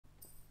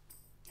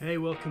Hey,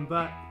 welcome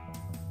back.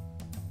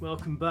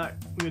 Welcome back.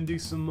 We're going to do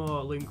some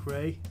more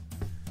Wray.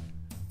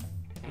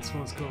 This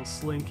one's called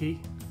Slinky.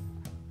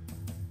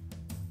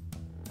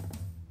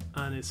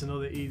 And it's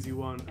another easy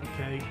one,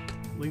 okay?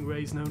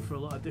 Wray's known for a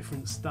lot of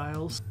different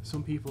styles.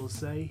 Some people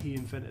say he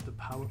invented the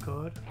power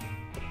chord.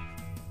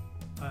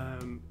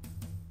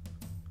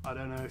 I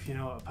don't know if you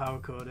know what a power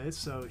chord is,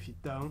 so if you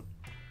don't,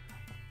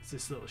 it's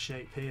this little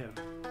shape here.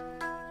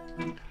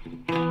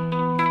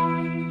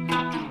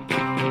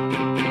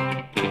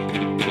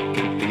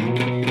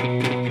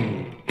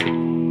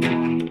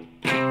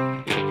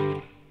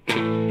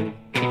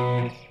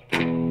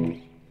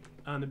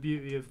 And the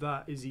beauty of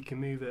that is you can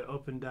move it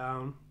up and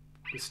down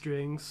the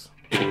strings.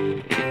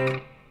 And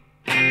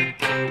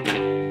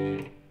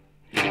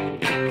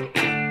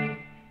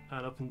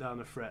up and down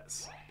the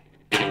frets.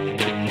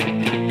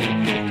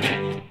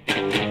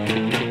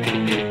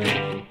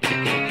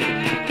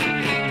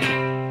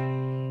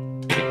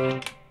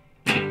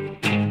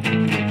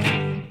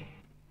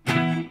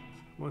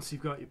 Once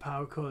you've got your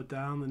power chord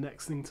down, the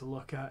next thing to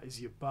look at is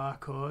your bar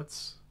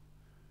chords.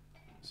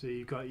 So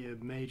you've got your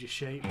major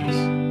shapes,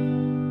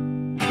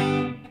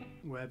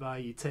 whereby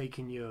you're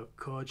taking your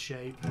chord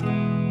shape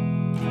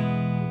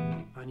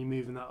and you're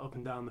moving that up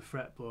and down the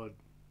fretboard,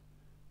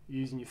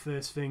 using your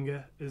first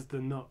finger as the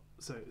nut,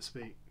 so to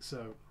speak.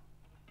 So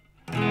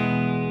E,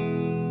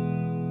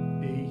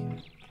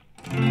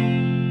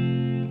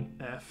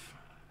 F,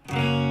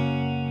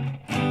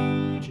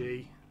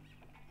 G,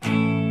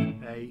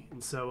 A,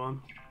 and so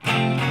on.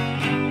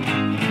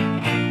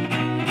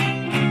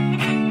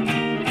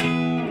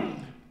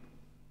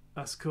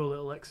 That's a cool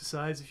little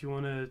exercise if you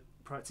want to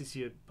practice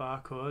your bar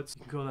chords.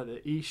 You can call that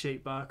the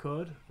E-shaped bar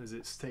chord, as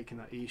it's taking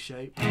that E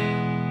shape.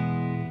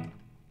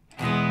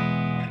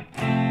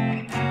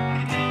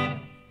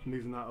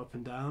 Moving that up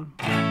and down.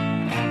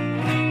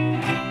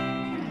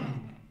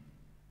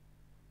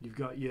 You've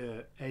got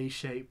your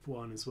A-shaped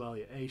one as well,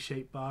 your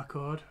A-shaped bar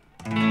chord.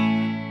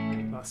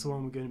 That's the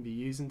one we're going to be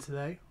using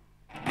today.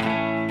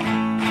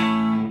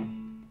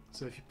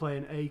 So if you play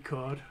an A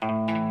chord,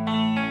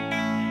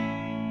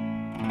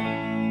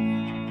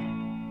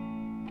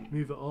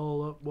 move it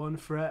all up one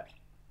fret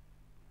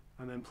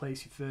and then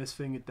place your first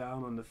finger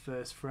down on the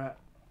first fret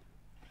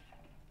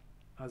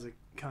as a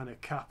kind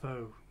of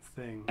capo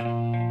thing.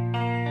 Then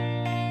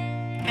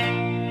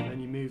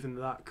you're moving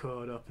that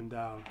chord up and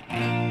down.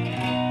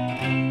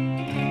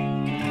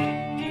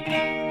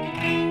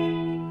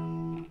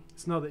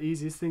 It's not the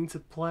easiest thing to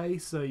play,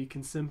 so you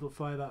can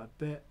simplify that a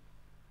bit.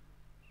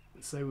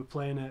 Let's say we're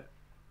playing it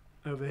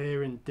over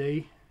here in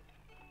D.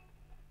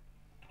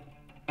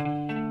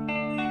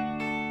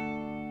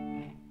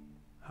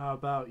 How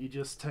about you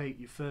just take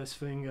your first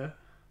finger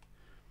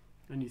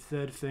and your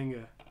third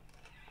finger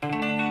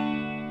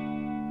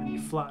and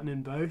you flatten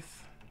in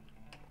both.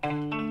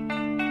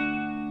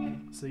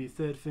 So your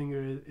third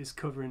finger is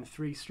covering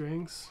 3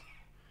 strings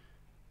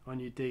on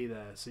your D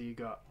there. So you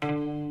got, you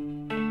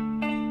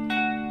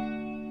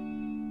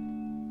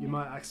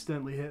might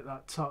accidentally hit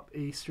that top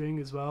E string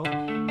as well.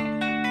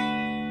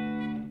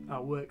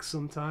 That works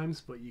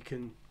sometimes, but you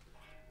can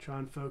try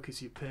and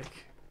focus your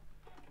pick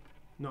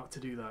not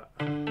to do that.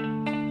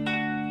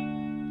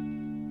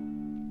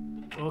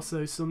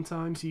 Also,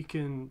 sometimes you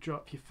can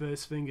drop your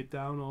first finger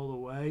down all the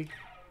way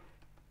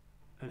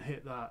and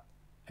hit that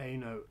A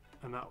note,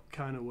 and that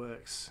kind of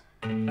works.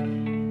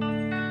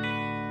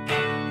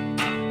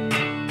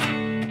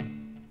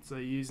 So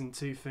you're using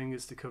 2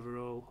 fingers to cover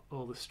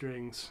all the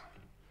strings.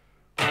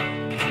 So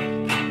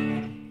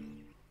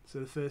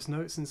the first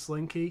note's in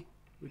Slinky,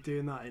 we're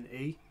doing that in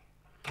E.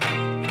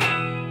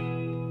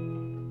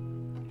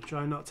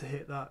 Try not to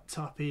hit that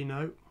top E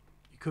note.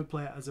 You could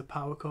play it as a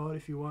power chord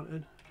if you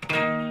wanted.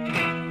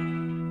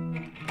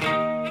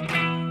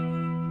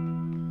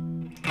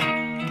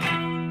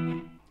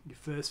 Your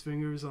first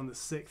finger is on the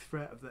 6th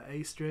fret of the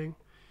A string.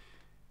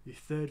 Your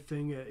third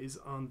finger is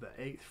on the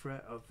 8th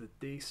fret of the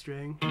D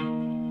string.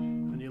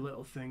 And your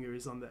little finger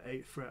is on the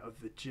 8th fret of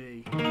the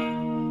G.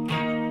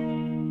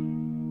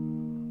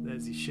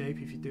 There's your shape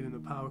if you're doing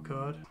the power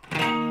chord.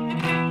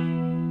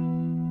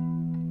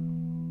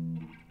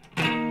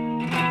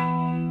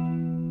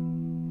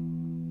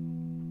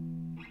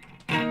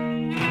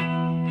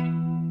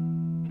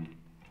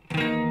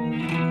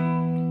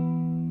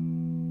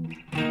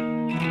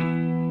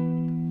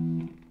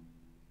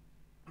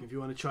 If you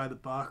want to try the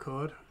bar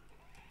chord,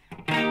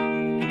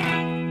 and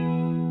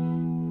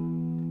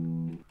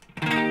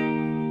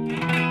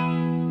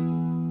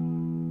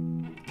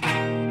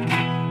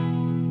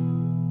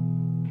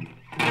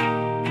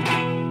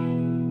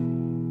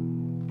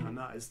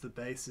that is the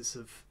basis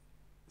of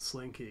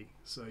Slinky.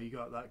 So you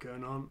got that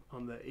going on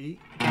the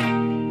E.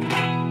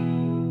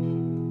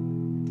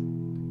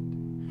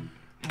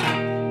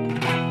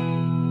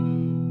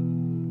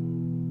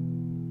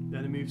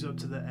 Then it moves up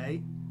to the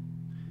A.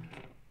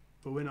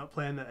 But we're not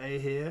playing the A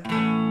here,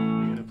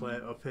 we're going to play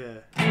it up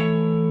here.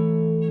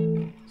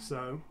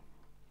 So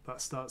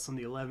that starts on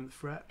the 11th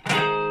fret,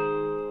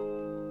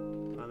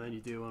 and then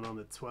you do one on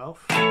the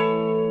 12th,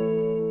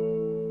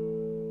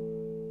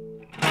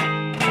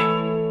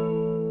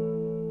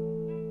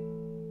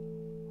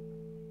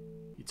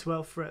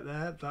 12th fret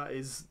there, that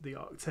is the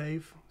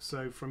octave.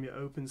 So from your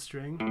open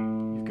string,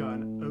 you've got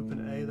an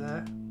open A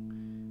there.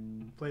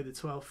 Play the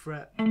 12th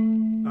fret,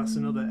 that's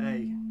another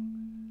A.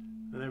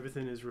 And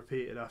everything is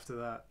repeated after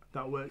that.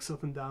 That works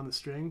up and down the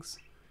strings.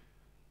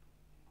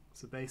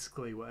 So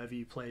basically whatever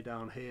you play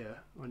down here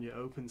on your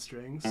open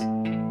strings, if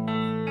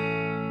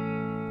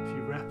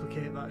you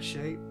replicate that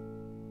shape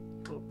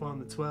up on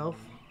the 12th,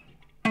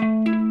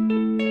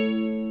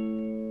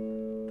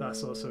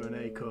 that's also an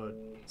A chord.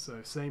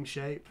 So same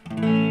shape,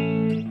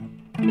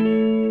 same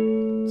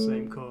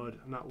chord,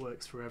 and that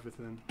works for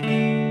everything.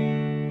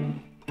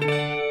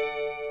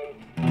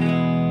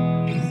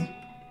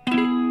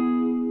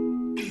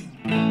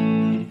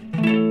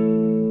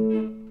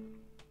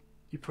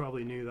 You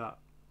probably knew that,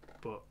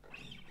 but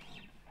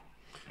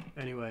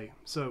anyway,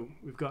 so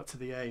we've got to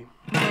the A.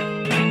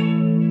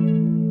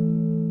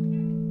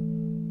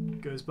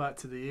 Goes back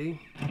to the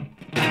E.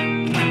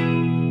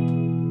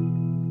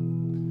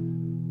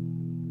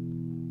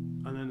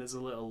 And then there's a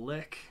little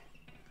lick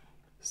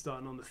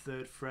starting on the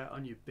 3rd fret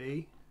on your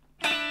B.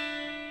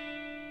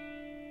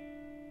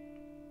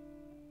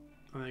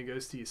 And then it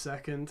goes to your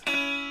 2nd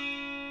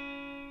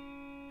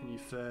and your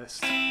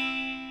 1st,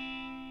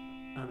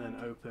 and then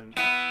open.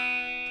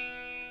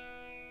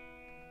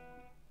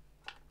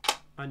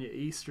 And your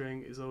E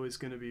string is always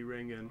going to be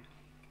ringing.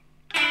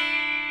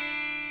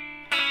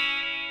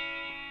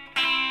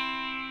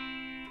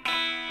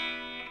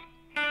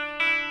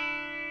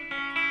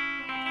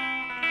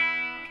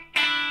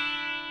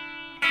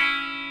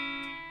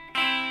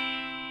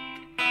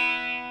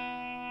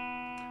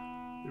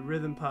 The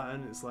rhythm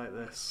pattern is like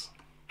this.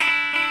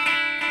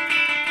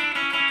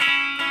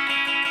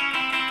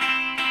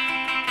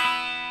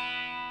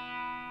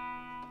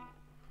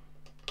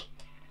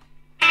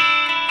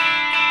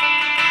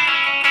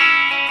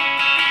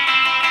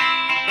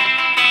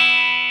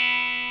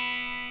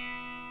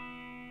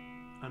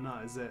 And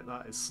that is it,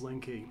 that is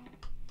Slinky.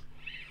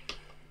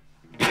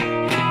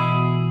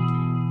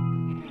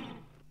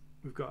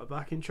 We've got a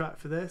backing track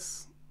for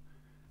this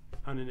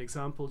and an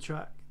example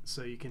track,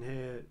 so you can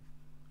hear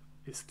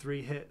it's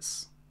 3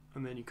 hits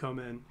and then you come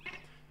in.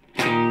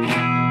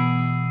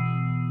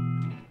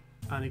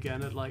 And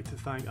again, I'd like to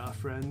thank our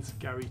friend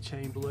Gary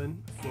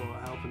Chamberlain for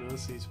helping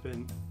us. He's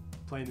been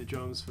playing the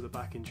drums for the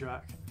backing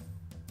track,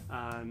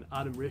 and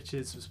Adam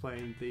Richards was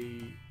playing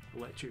the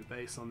electric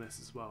bass on this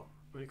as well.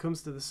 When it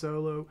comes to the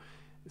solo,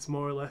 it's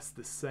more or less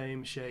the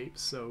same shape,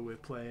 so we're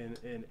playing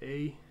in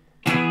E.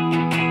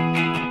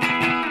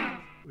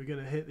 We're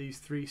going to hit these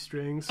 3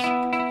 strings.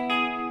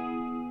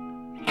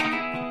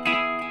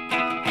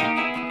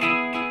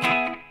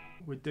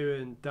 We're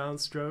doing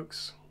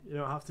downstrokes. You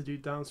don't have to do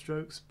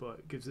downstrokes, but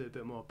it gives it a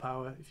bit more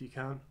power if you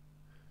can.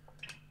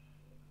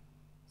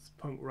 It's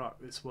punk rock,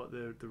 it's what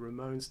the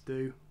Ramones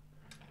do.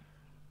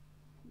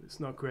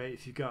 It's not great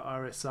if you've got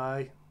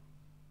RSI.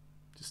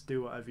 Just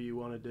do whatever you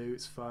want to do,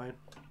 it's fine.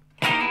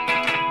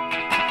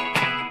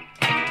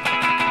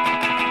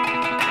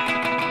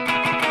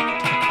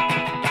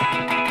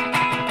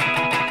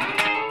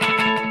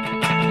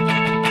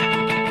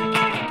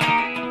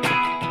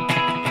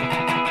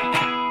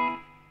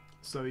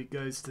 So he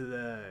goes to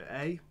the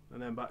A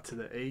and then back to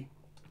the E,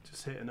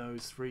 just hitting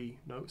those 3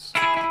 notes.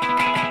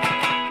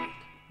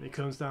 He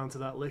comes down to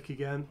that lick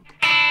again.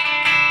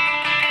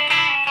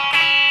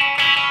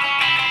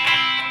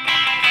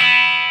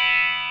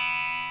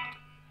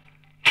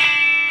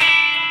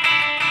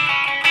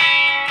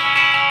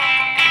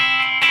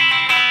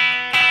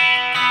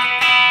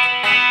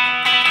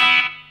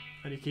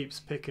 And he keeps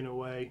picking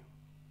away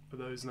at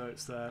those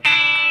notes there.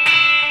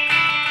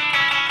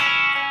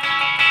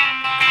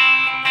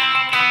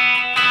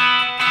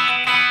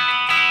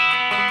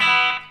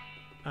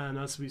 And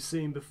as we've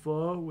seen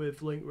before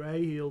with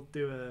Wray, he'll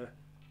do a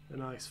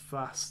nice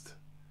fast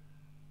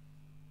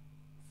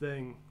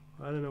thing.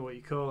 I don't know what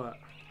you call that.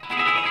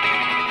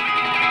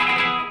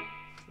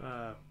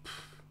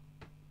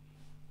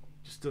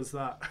 Just does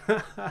that.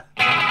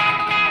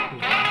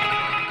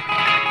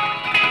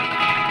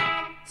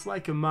 It's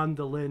like a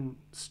mandolin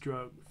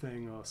stroke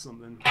thing or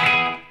something.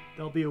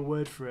 There'll be a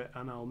word for it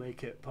and I'll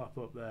make it pop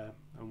up there,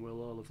 and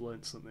we'll all have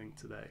learnt something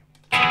today.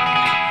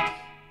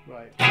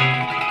 Right.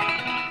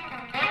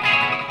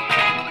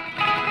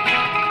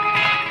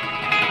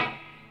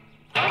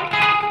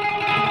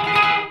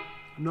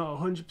 I'm not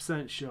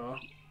 100% sure.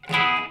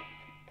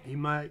 He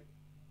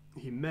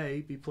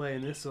may be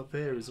playing this up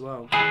here as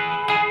well.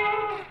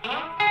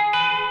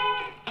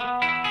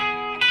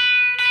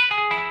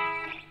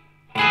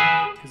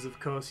 Because of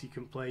course you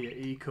can play your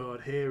E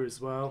chord here as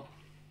well.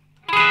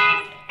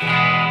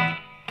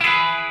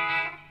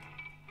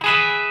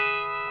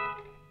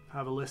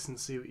 Have a listen,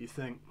 see what you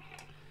think.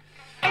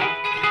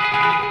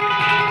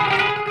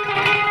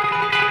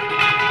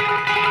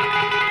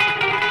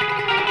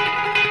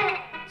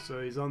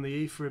 So he's on the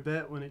E for a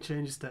bit. When it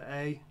changes to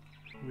A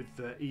with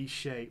the E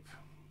shape,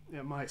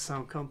 it might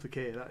sound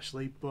complicated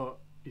actually, but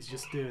he's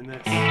just doing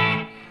this.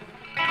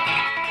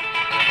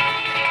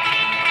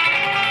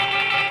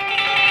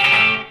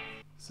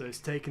 So he's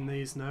taking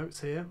these notes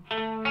here,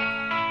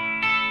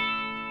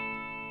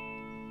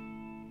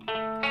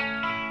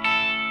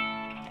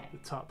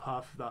 top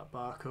half of that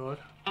bar chord.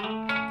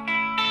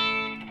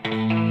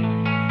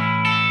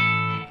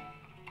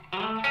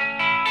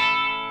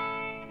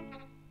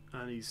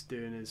 And he's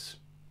doing his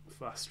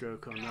fast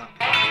stroke on that.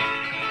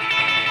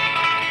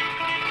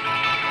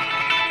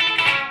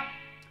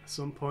 At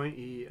some point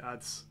he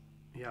adds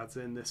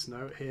in this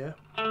note here,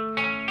 the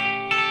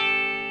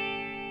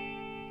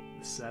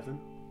 7.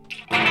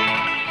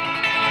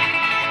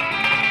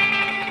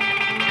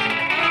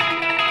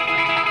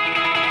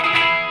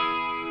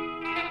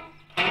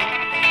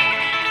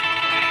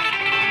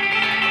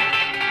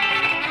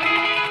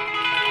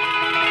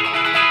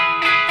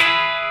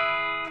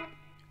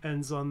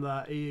 Ends on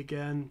that E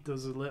again,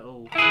 does a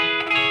little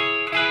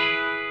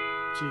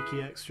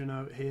cheeky extra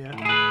note here,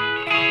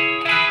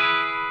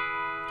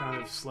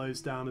 kind of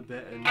slows down a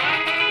bit and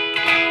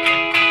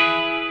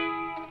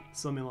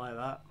something like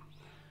that,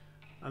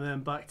 and then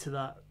back to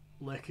that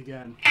lick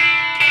again.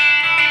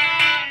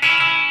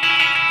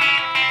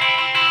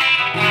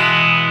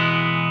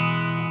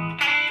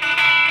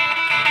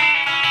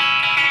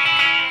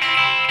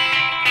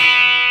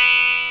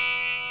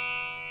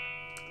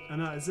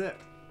 And that is it.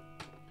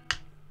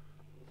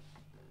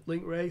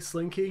 Link Wray,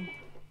 Slinky,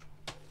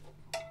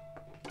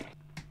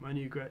 my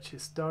new Gretsch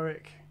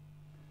Historic,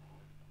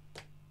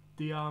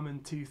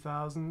 D-Armand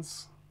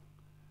 2000s.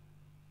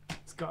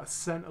 It's got a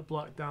center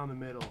block down the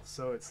middle,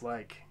 so it's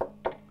like,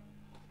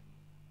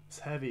 it's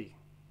heavy.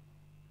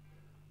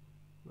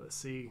 Let's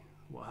see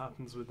what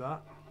happens with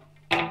that.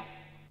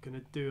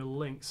 Gonna do a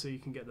link so you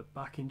can get the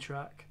backing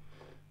track.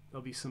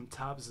 There'll be some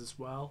tabs as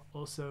well,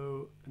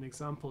 also an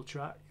example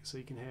track so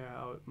you can hear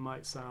how it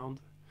might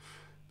sound.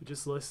 But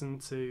just listen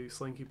to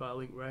Slinky by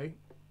Link Wray.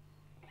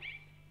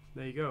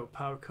 There you go,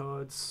 power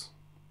chords,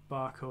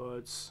 bar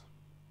chords,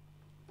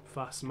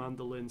 fast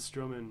mandolin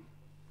strumming.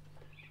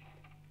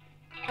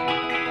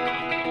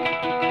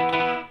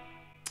 By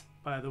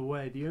the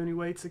way, the only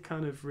way to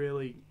kind of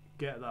really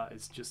get that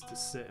is just to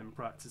sit and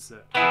practice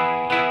it.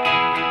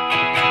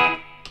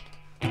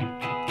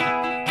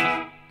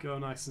 Go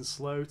nice and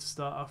slow to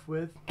start off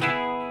with.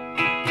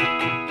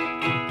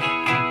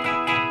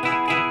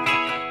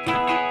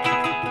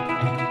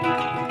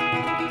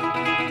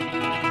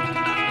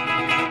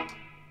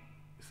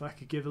 If I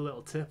could give a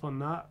little tip on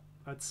that,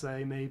 I'd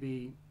say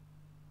maybe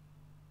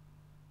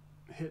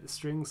hit the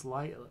strings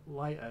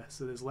lighter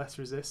so there's less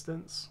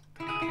resistance.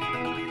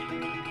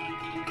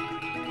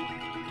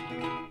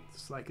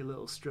 It's like a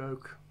little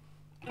stroke.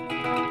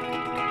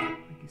 Like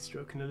you're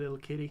stroking a little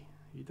kitty.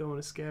 You don't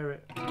want to scare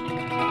it.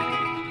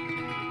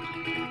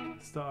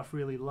 Start off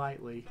really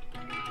lightly.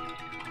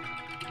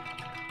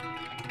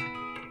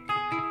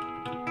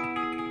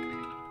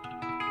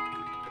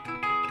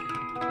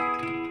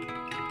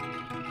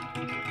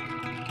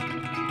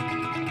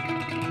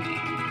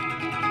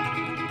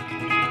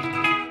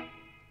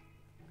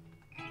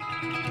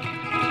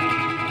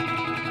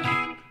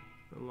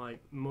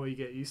 The more you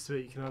get used to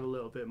it, you can add a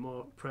little bit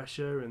more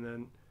pressure, and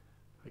then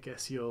I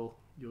guess you'll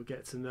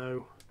get to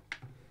know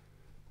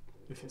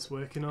if it's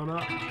working or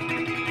not.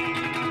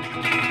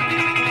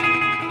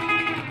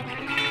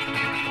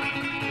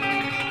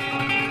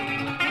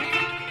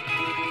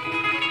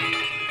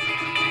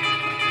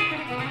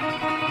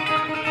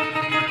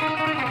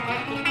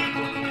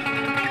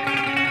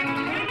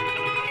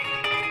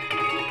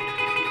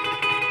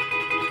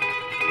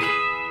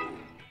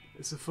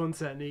 It's a fun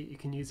technique, you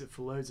can use it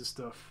for loads of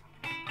stuff.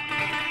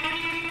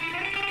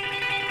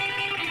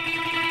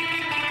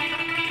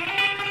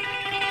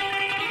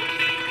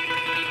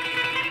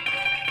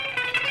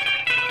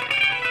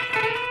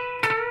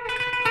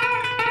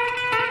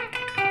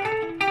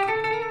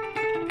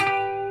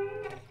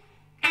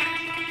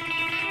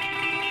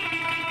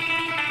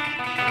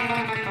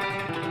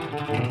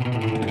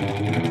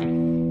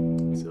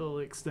 It's a little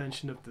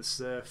extension of the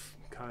surf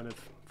kind of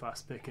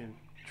fast picking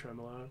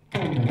tremolo.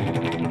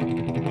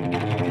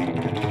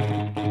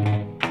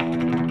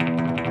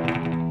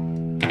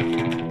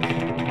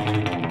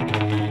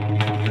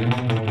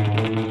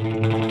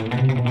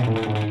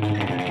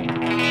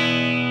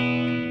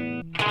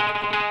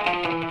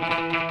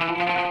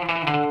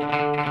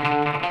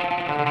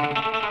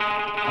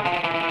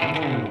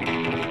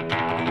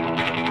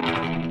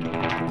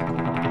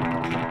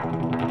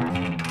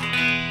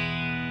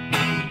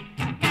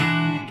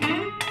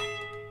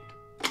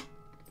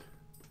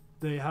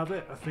 There you have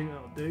it, I think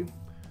that'll do.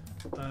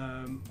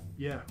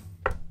 Yeah,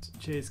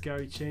 cheers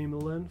Gary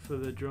Chamberlain for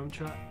the drum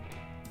track.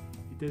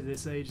 He did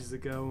this ages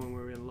ago when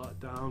we were in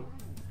lockdown,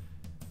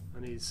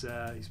 and he's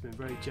been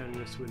very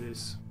generous with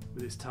his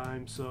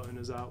time, sorting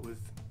us out with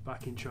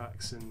backing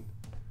tracks and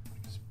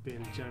just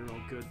being a general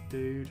good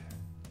dude.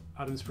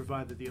 Adam's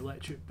provided the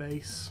electric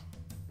bass,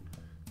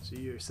 so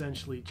you're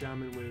essentially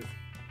jamming with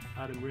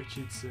Adam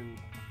Richards and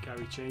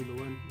Gary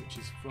Chamberlain, which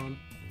is fun.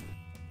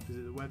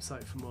 Visit the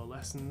website for more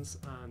lessons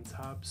and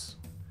tabs,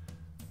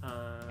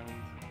 and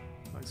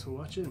thanks for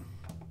watching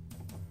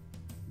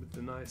with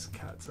the nice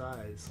cat's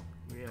eyes.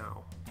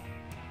 Meow.